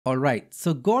Alright,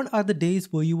 so gone are the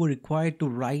days where you were required to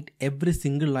write every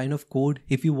single line of code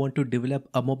if you want to develop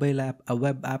a mobile app, a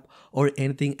web app, or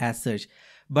anything as such.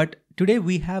 But today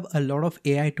we have a lot of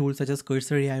AI tools such as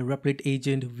Cursor AI, Replit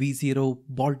Agent, V0,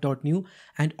 Bolt.new,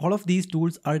 and all of these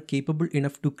tools are capable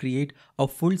enough to create a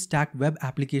full stack web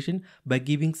application by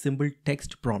giving simple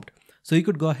text prompt. So you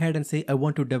could go ahead and say, I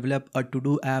want to develop a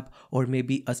to-do app or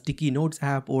maybe a sticky notes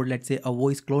app or let's say a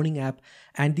voice cloning app,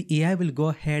 and the AI will go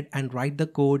ahead and write the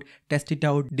code, test it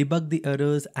out, debug the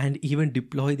errors, and even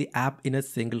deploy the app in a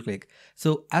single click.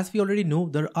 So as we already know,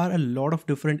 there are a lot of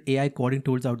different AI coding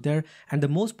tools out there, and the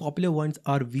most popular ones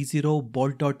are V0,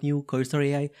 Bolt.new, Cursor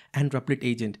AI, and Replit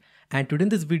Agent. And today in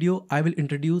this video, I will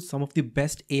introduce some of the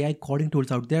best AI coding tools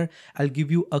out there. I'll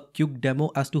give you a quick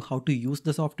demo as to how to use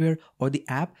the software or the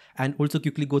app and also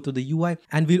quickly go through the UI.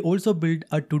 And we'll also build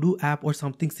a to-do app or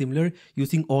something similar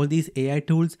using all these AI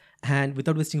tools. And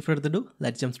without wasting further ado,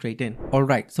 let's jump straight in. All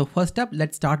right, so first up,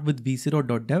 let's start with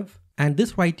v0.dev. And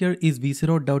this right here is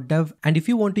v0.dev. And if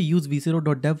you want to use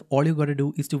v0.dev, all you gotta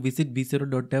do is to visit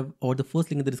v0.dev or the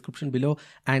first link in the description below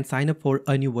and sign up for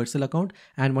a new Vercel account.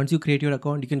 And once you create your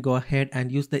account, you can go ahead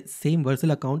and use the same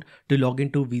Vercel account to log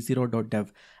into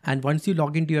v0.dev. And once you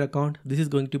log into your account, this is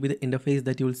going to be the interface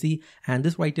that you will see. And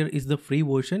this right here is the free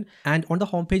version. And on the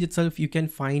homepage itself, you can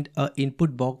find an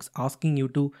input box asking you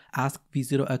to ask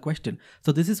v0 a question.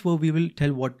 So this is where we will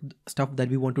tell what stuff that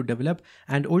we want to develop.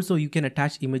 And also you can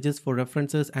attach images for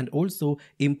references and also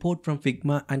import from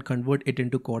Figma and convert it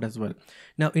into code as well.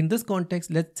 Now in this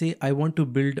context, let's say I want to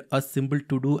build a simple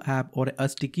to-do app or a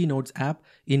sticky notes app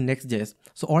in Next.js.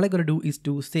 So all I gotta do is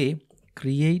to say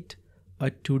create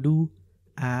a to-do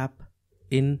app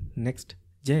in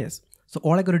Next.js. So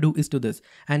all I gotta do is to this.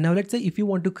 And now let's say if you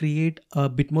want to create a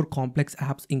bit more complex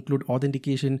apps, include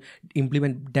authentication,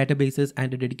 implement databases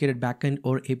and a dedicated backend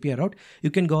or API route,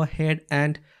 you can go ahead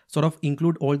and sort of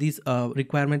include all these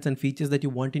requirements and features that you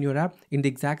want in your app in the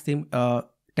exact same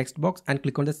text box and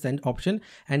click on the send option,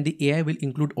 and the AI will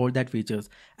include all that features.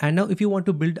 And now if you want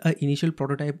to build an initial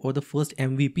prototype or the first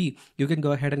MVP, you can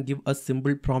go ahead and give a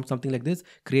simple prompt, something like this: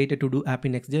 create a to-do app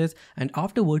in Next.js, and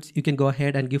afterwards you can go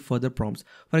ahead and give further prompts.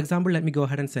 For example, let me go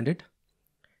ahead and send it.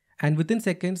 And within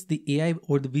seconds, the AI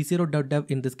or the v0.dev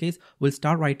in this case will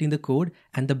start writing the code.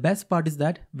 And the best part is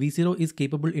that v0 is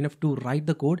capable enough to write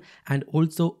the code and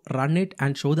also run it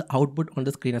and show the output on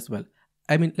the screen as well.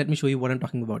 I mean, let me show you what I'm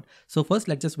talking about. So first,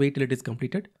 let's just wait till it is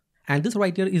completed. And this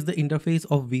right here is the interface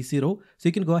of v0. So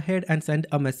you can go ahead and send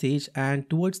a message, and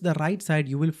towards the right side,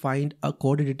 you will find a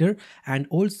code editor and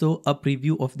also a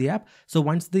preview of the app. So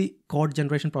once the code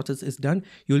generation process is done,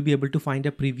 you will be able to find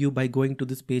a preview by going to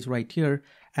this page right here.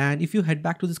 And if you head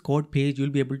back to this code page, you'll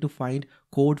be able to find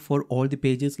code for all the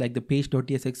pages like the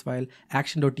page.tsx file,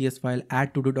 action.ts file,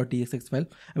 add to-do.tsx file.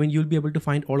 I mean, you'll be able to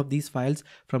find all of these files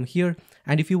from here.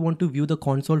 And if you want to view the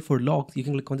console for logs, you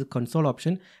can click on the console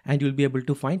option and you'll be able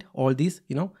to find all these,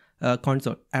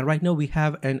 console. And right now we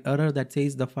have an error that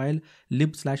says the file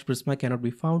lib/prisma cannot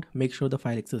be found. Make sure the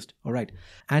file exists. All right.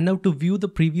 And now to view the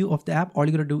preview of the app, all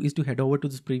you gotta do is to head over to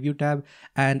this preview tab.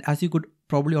 And as you could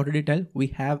probably already tell, we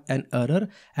have an error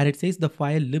and it says the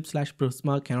file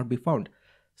lib/prisma cannot be found.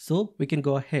 So we can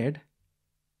go ahead.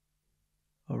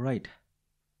 All right.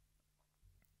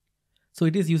 So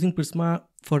it is using Prisma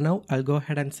for now. I'll go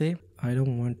ahead and say, I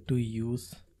don't want to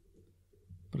use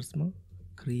Prisma.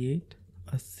 Create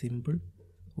a simple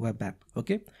web app.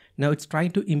 Okay, now it's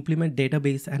trying to implement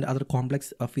database and other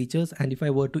complex features, and if I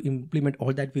were to implement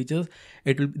all that features,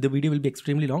 the video will be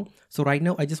extremely long. So right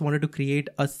now I just wanted to create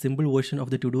a simple version of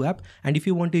the to-do app, and if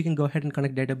you want to, you can go ahead and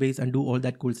connect database and do all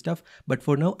that cool stuff, but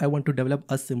for now I want to develop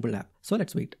a simple app. So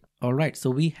let's wait. All right,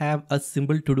 so we have a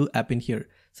simple to-do app in here.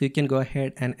 So you can go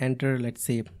ahead and enter, let's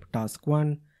say task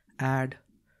 1, add,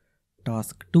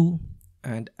 task 2,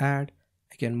 and add.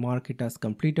 I can mark it as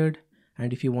completed.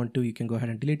 And if you want to, you can go ahead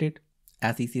and delete it.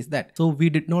 As easy as that. So we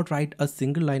did not write a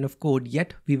single line of code,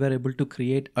 yet we were able to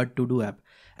create a to-do app.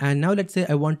 And now let's say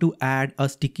I want to add a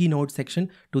sticky note section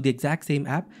to the exact same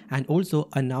app and also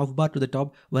a navbar to the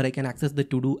top where I can access the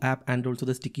to-do app and also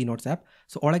the sticky notes app.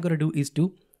 So all I gotta do is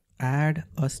to add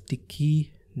a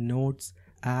sticky notes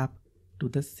app to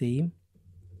the same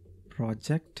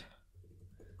project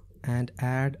and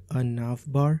add a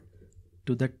navbar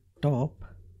to the top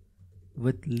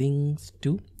with links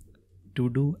to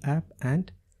to-do app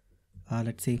and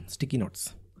let's say sticky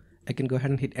notes. I can go ahead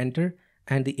and hit enter,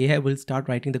 and the AI will start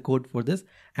writing the code for this.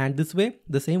 And this way,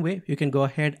 the same way, you can go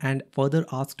ahead and further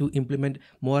ask to implement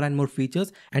more and more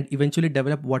features and eventually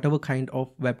develop whatever kind of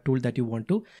web tool that you want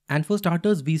to. And for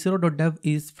starters, v0.dev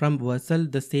is from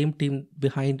Vercel, the same team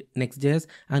behind Next.js,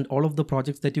 and all of the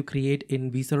projects that you create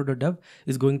in v0.dev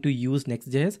is going to use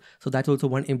Next.js. So that's also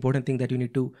one important thing that you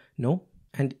need to know.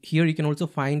 And here you can also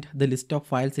find the list of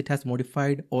files it has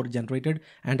modified or generated,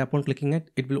 and upon clicking it,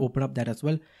 it will open up that as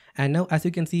well. And now as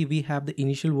you can see, we have the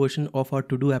initial version of our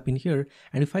to-do app in here.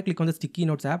 And if I click on the sticky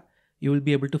notes app, you will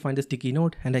be able to find the sticky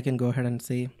note, and I can go ahead and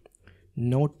say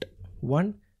note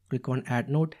 1, click on add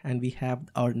note, and we have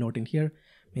our note in here.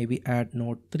 Maybe add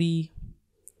note 3,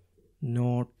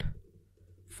 note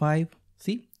 5.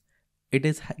 See, it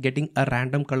is getting a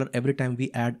random color every time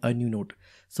we add a new note.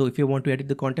 So if you want to edit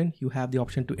the content, you have the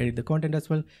option to edit the content as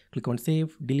well. Click on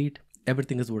save, delete,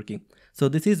 everything is working. So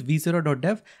this is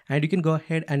v0.dev, and you can go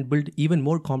ahead and build even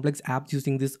more complex apps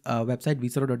using this website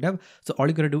v0.dev. So all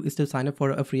you gotta do is to sign up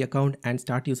for a free account and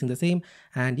start using the same.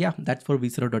 And yeah, that's for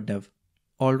v0.dev.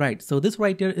 Alright, so this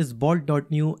right here is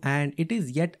Bolt.new, and it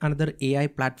is yet another AI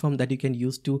platform that you can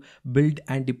use to build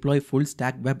and deploy full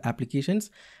stack web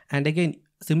applications. And again,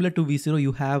 similar to v0,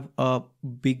 you have a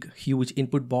big, huge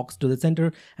input box to the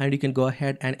center, and you can go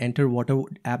ahead and enter whatever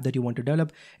app that you want to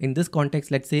develop. In this context,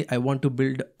 let's say I want to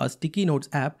build a sticky notes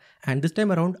app, and this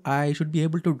time around, I should be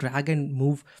able to drag and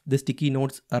move the sticky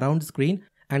notes around the screen.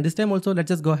 And this time also, let's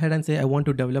just go ahead and say I want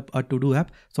to develop a to-do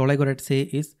app. So all I got to say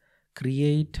is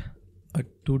create a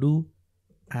to-do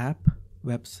app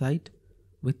website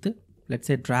with the, let's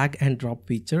say, drag and drop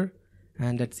feature,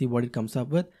 and let's see what it comes up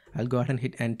with. I'll go ahead and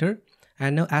hit enter.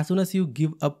 And now as soon as you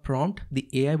give a prompt, the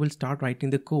AI will start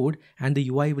writing the code and the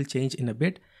UI will change in a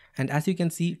bit. And as you can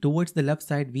see, towards the left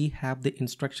side, we have the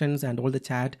instructions and all the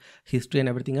chat history and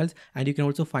everything else. And you can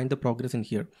also find the progress in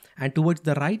here. And towards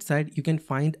the right side, you can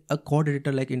find a code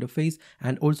editor like interface.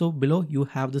 And also below, you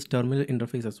have this terminal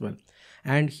interface as well.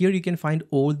 And here you can find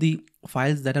all the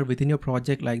files that are within your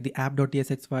project, like the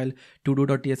app.tsx file,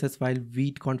 todo.tss file,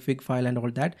 vite.config file, and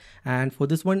all that. And for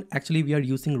this one, actually, we are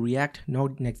using React,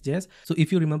 not Next.js. So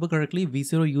if you remember correctly,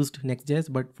 v0 used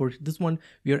Next.js, but for this one,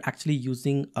 we are actually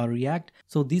using a React.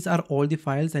 So these are all the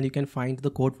files, and you can find the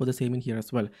code for the same in here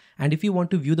as well. And if you want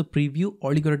to view the preview,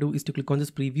 all you gotta do is to click on this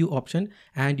preview option,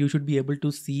 and you should be able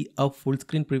to see a full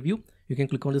screen preview. You can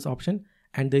click on this option,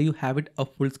 and there you have it, a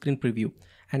full screen preview.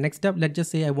 And next up, let's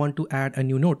just say I want to add a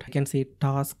new note. I can say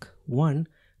task 1,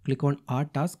 click on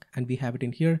add task, and we have it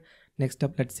in here. Next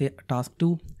up, let's say task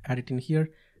 2, add it in here,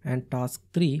 and task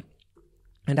 3.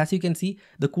 And as you can see,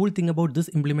 the cool thing about this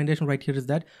implementation right here is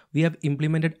that we have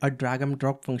implemented a drag and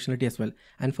drop functionality as well.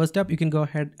 And first up, you can go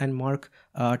ahead and mark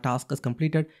task as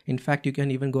completed. In fact, you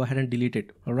can even go ahead and delete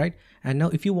it. All right. And now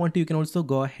if you want to, you can also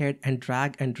go ahead and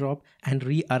drag and drop and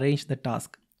rearrange the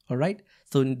task. All right.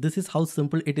 So this is how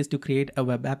simple it is to create a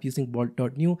web app using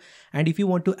Bolt.new. And if you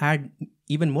want to add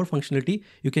even more functionality,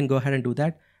 you can go ahead and do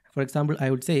that. For example, I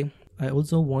would say I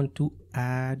also want to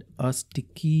add a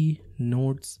sticky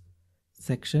notes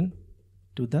section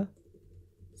to the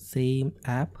same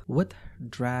app with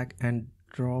drag and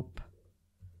drop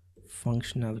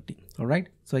functionality. All right.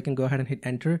 So I can go ahead and hit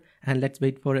enter, and let's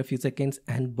wait for a few seconds,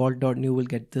 and Bolt.new will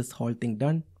get this whole thing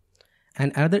done.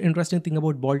 And another interesting thing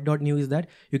about Bolt.new is that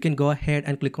you can go ahead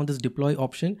and click on this deploy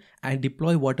option and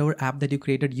deploy whatever app that you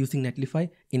created using Netlify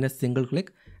in a single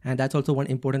click. And that's also one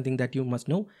important thing that you must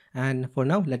know. And for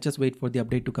now, let's just wait for the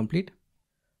update to complete.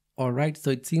 All right,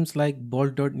 so it seems like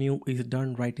Bolt.new is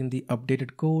done writing the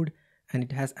updated code, and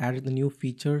it has added the new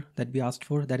feature that we asked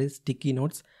for, that is sticky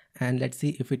notes. And let's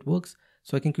see if it works.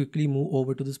 So I can quickly move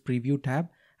over to this preview tab.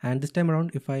 And this time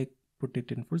around, if I put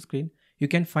it in full screen, you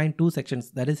can find two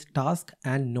sections, that is task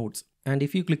and notes. And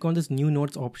if you click on this new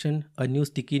notes option, a new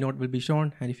sticky note will be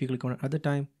shown. And if you click on another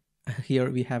time, here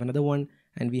we have another one,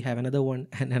 and we have another one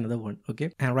and another one.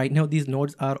 Okay. And right now these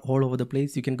nodes are all over the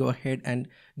place. You can go ahead and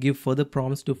give further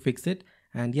prompts to fix it.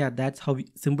 And yeah, that's how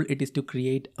simple it is to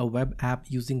create a web app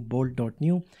using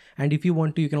Bolt.new. And if you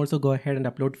want to, you can also go ahead and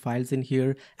upload files in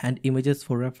here and images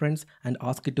for reference and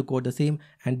ask it to code the same,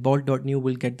 and Bolt.new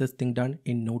will get this thing done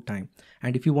in no time.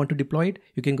 And if you want to deploy it,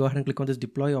 you can go ahead and click on this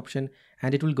deploy option,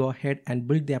 and it will go ahead and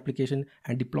build the application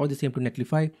and deploy the same to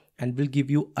Netlify, and will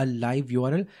give you a live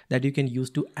URL that you can use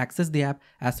to access the app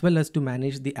as well as to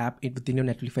manage the app within your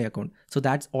Netlify account. So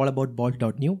that's all about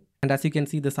Bolt.new. And as you can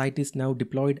see, the site is now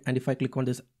deployed, and if I click on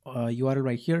this URL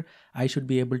right here, I should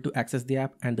be able to access the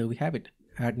app, and there we have it.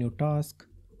 Add new task,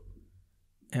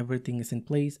 everything is in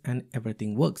place and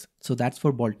everything works. So that's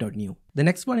for Bolt.new. The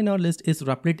next one in our list is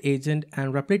Replit Agent,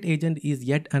 and Replit Agent is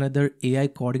yet another AI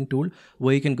coding tool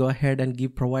where you can go ahead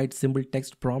and provide simple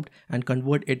text prompt and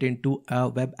convert it into a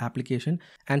web application.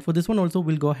 And for this one also,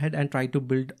 we'll go ahead and try to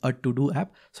build a to-do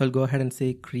app. So I'll go ahead and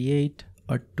say create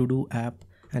a to-do app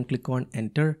and click on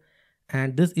enter.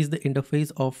 And this is the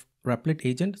interface of Replit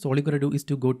Agent. So all you gotta do is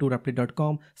to go to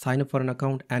replit.com, sign up for an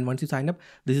account, and once you sign up,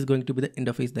 this is going to be the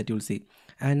interface that you'll see.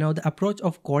 And now the approach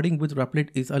of coding with Replit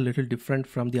is a little different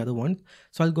from the other ones.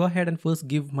 So I'll go ahead and first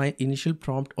give my initial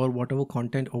prompt or whatever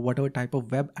content or whatever type of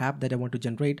web app that I want to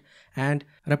generate, and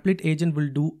Replit Agent will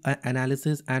do an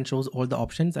analysis and shows all the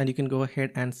options, and you can go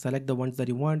ahead and select the ones that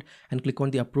you want and click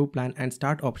on the approve plan and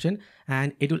start option,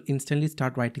 and it will instantly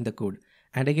start writing the code.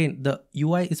 And again, the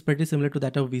UI is pretty similar to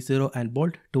that of V0 and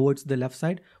Bolt. Towards the left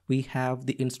side, we have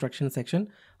the instruction section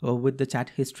with the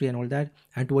chat history and all that.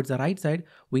 And towards the right side,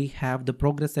 we have the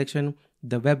progress section,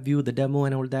 the web view, the demo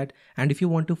and all that. And if you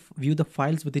want to view the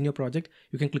files within your project,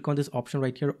 you can click on this option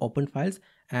right here, open files,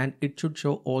 and it should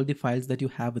show all the files that you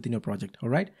have within your project. All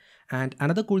right. And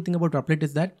another cool thing about Replit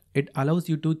is that it allows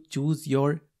you to choose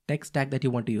your tech stack that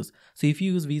you want to use. So if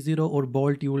you use V0 or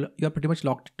Bolt, you're pretty much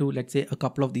locked to, let's say, a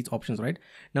couple of these options, right?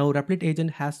 Now Replit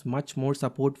Agent has much more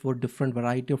support for different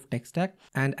variety of tech stack.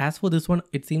 And as for this one,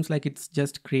 it seems like it's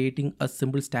just creating a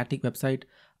simple static website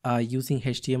using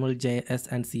HTML, JS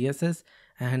and CSS.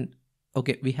 And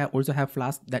okay, we also have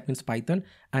Flask, that means Python.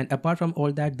 And apart from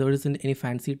all that, there isn't any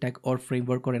fancy tech or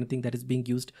framework or anything that is being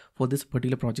used for this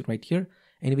particular project right here.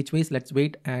 In which ways, let's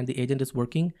wait, and the agent is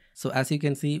working. So as you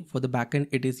can see, for the backend,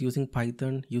 it is using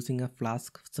Python, using a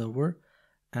Flask server,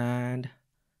 and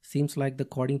seems like the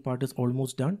coding part is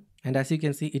almost done. And as you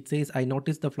can see, it says, I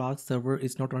noticed the Flask server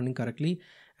is not running correctly,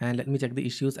 and let me check the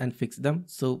issues and fix them.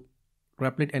 So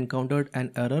Replit encountered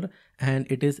an error,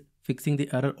 and it is fixing the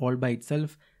error all by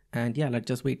itself. And yeah, let's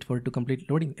just wait for it to complete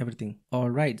loading everything.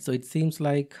 All right, so it seems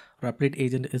like Replit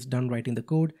Agent is done writing the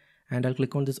code, and I'll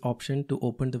click on this option to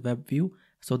open the web view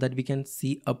so that we can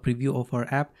see a preview of our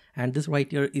app. And this right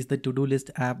here is the to-do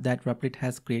list app that Replit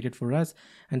has created for us.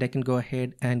 And I can go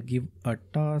ahead and give a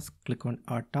task, click on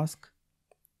our task.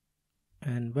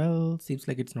 And well, seems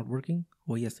like it's not working.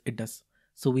 Oh yes, it does.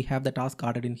 So we have the task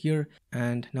added in here,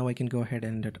 and now I can go ahead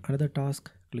and add another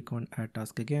task, click on add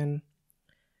task again.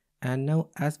 And now,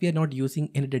 as we are not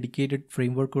using any dedicated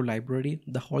framework or library,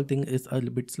 the whole thing is a little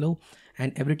bit slow.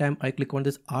 And every time I click on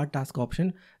this add task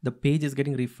option, the page is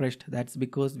getting refreshed. That's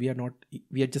because we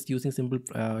are just using simple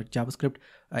JavaScript,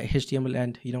 HTML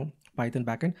and Python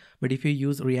backend. But if you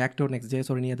use React or Next.js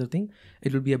or any other thing,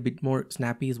 it will be a bit more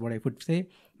snappy is what I would say.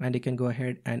 And I can go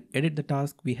ahead and edit the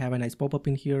task. We have a nice pop-up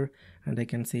in here, and I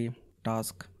can say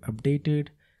task updated,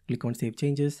 click on save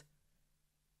changes,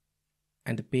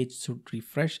 and the page should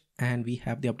refresh, and we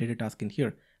have the updated task in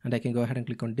here. And I can go ahead and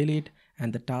click on delete,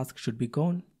 and the task should be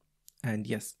gone. And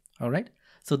yes, all right.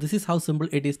 So this is how simple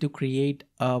it is to create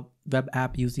a web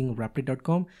app using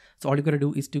Replit.com. So all you gotta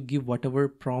do is to give whatever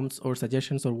prompts or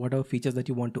suggestions or whatever features that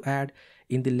you want to add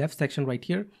in the left section right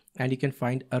here, and you can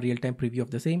find a real-time preview of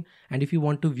the same. And if you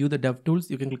want to view the dev tools,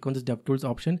 you can click on this dev tools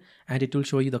option, and it will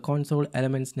show you the console,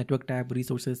 elements, network tab,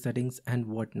 resources, settings, and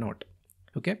whatnot.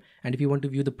 Okay, and if you want to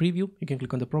view the preview, you can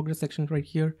click on the progress section right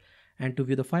here, and to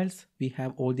view the files, we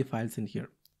have all the files in here.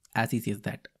 As easy as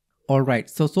that. Alright,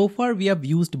 so far we have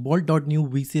used Bolt.new,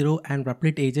 V0 and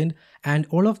Replit Agent, and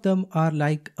all of them are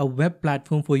like a web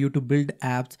platform for you to build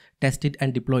apps, test it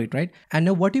and deploy it, right? And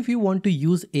now what if you want to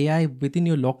use AI within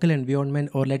your local environment,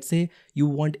 or let's say you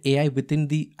want AI within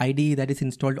the IDE that is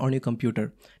installed on your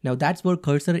computer? Now that's where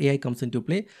Cursor AI comes into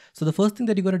play. So the first thing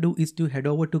that you're going to do is to head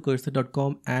over to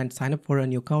cursor.com and sign up for a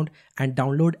new account and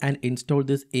download and install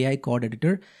this AI code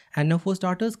editor. And now for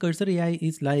starters, Cursor AI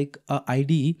is like a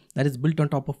IDE that is built on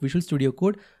top of Visual Studio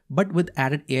Code, but with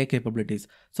added AI capabilities.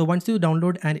 So once you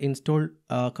download and install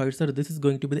Cursor, this is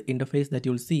going to be the interface that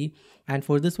you'll see. And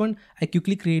for this one, I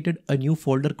quickly created a new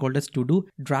folder called as to do,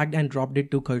 dragged and dropped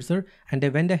it to Cursor, and I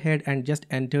went ahead and just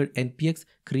entered npx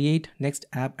create next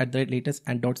app at the latest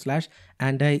and /,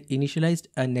 and I initialized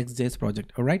a Next.js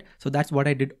project. All right, so that's what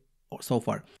I did so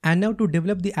far. And now to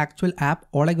develop the actual app,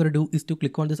 all I gotta do is to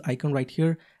click on this icon right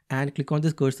here and click on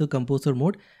this Cursor Composer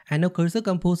mode. And now Cursor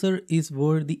Composer is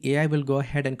where the AI will go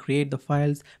ahead and create the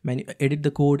files, edit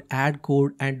the code, add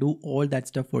code, and do all that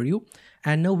stuff for you.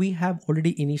 And now we have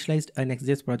already initialized a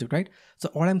Next.js project, right? So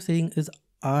all I'm saying is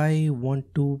I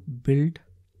want to build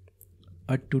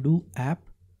a to-do app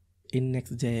in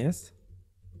Next.js.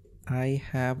 I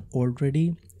have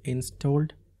already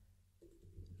installed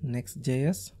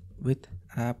Next.js with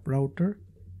app router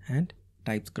and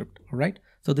TypeScript. All right.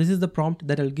 So this is the prompt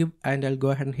that I'll give, and I'll go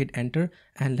ahead and hit enter,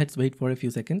 and let's wait for a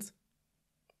few seconds.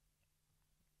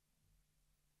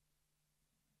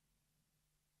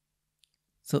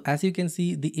 So as you can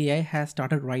see, the AI has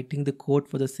started writing the code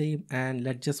for the same, and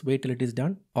let's just wait till it is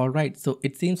done. Alright, so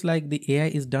it seems like the AI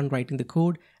is done writing the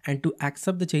code, and to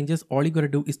accept the changes, all you gotta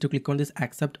do is to click on this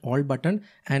accept all button,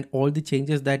 and all the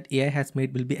changes that AI has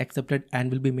made will be accepted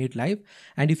and will be made live.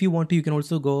 And if you want to, you can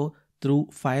also go through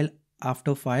file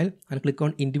after file and click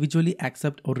on individually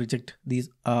accept or reject these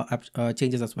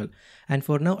changes as well. And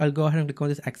for now, I'll go ahead and click on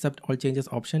this accept all changes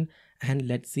option, and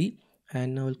let's see.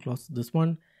 And now I'll close this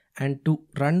one. And to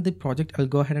run the project, I'll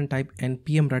go ahead and type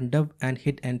npm rundev and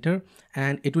hit enter,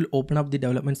 and it will open up the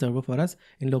development server for us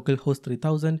in localhost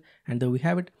 3000, and there we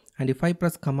have it. And if I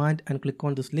press command and click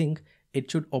on this link,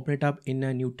 it should open it up in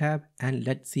a new tab, and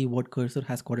let's see what cursor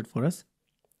has coded for us.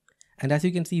 And as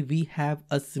you can see, we have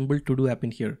a simple to-do app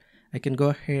in here. I can go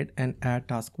ahead and add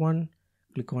task 1,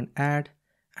 click on add,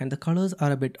 and the colors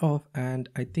are a bit off, and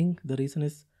I think the reason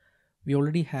is we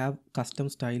already have custom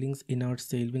stylings in our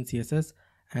Tailwind CSS.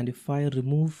 And if I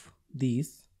remove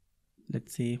these,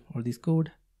 let's say all these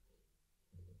code,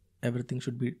 everything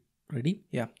should be ready.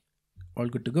 Yeah, all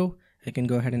good to go. I can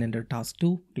go ahead and enter task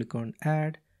 2, click on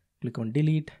add, click on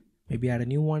delete, maybe add a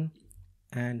new one,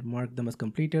 and mark them as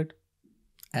completed.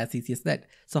 As easy as that.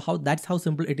 So that's how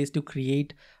simple it is to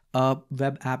create a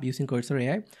web app using Cursor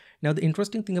AI. Now, the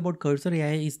interesting thing about Cursor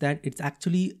AI is that it's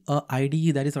actually a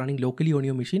IDE that is running locally on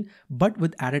your machine, but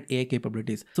with added AI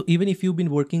capabilities. So even if you've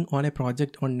been working on a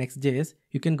project on Next.js,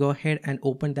 you can go ahead and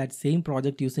open that same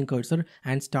project using Cursor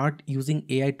and start using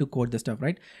AI to code the stuff,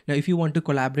 right? Now, if you want to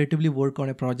collaboratively work on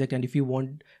a project, and if you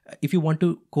want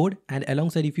to code, and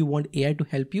alongside if you want AI to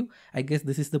help you, I guess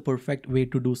this is the perfect way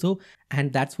to do so.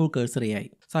 And that's for Cursor AI.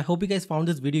 So I hope you guys found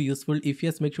this video useful. If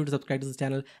yes, make sure to subscribe to this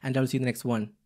channel, and I'll see you in the next one.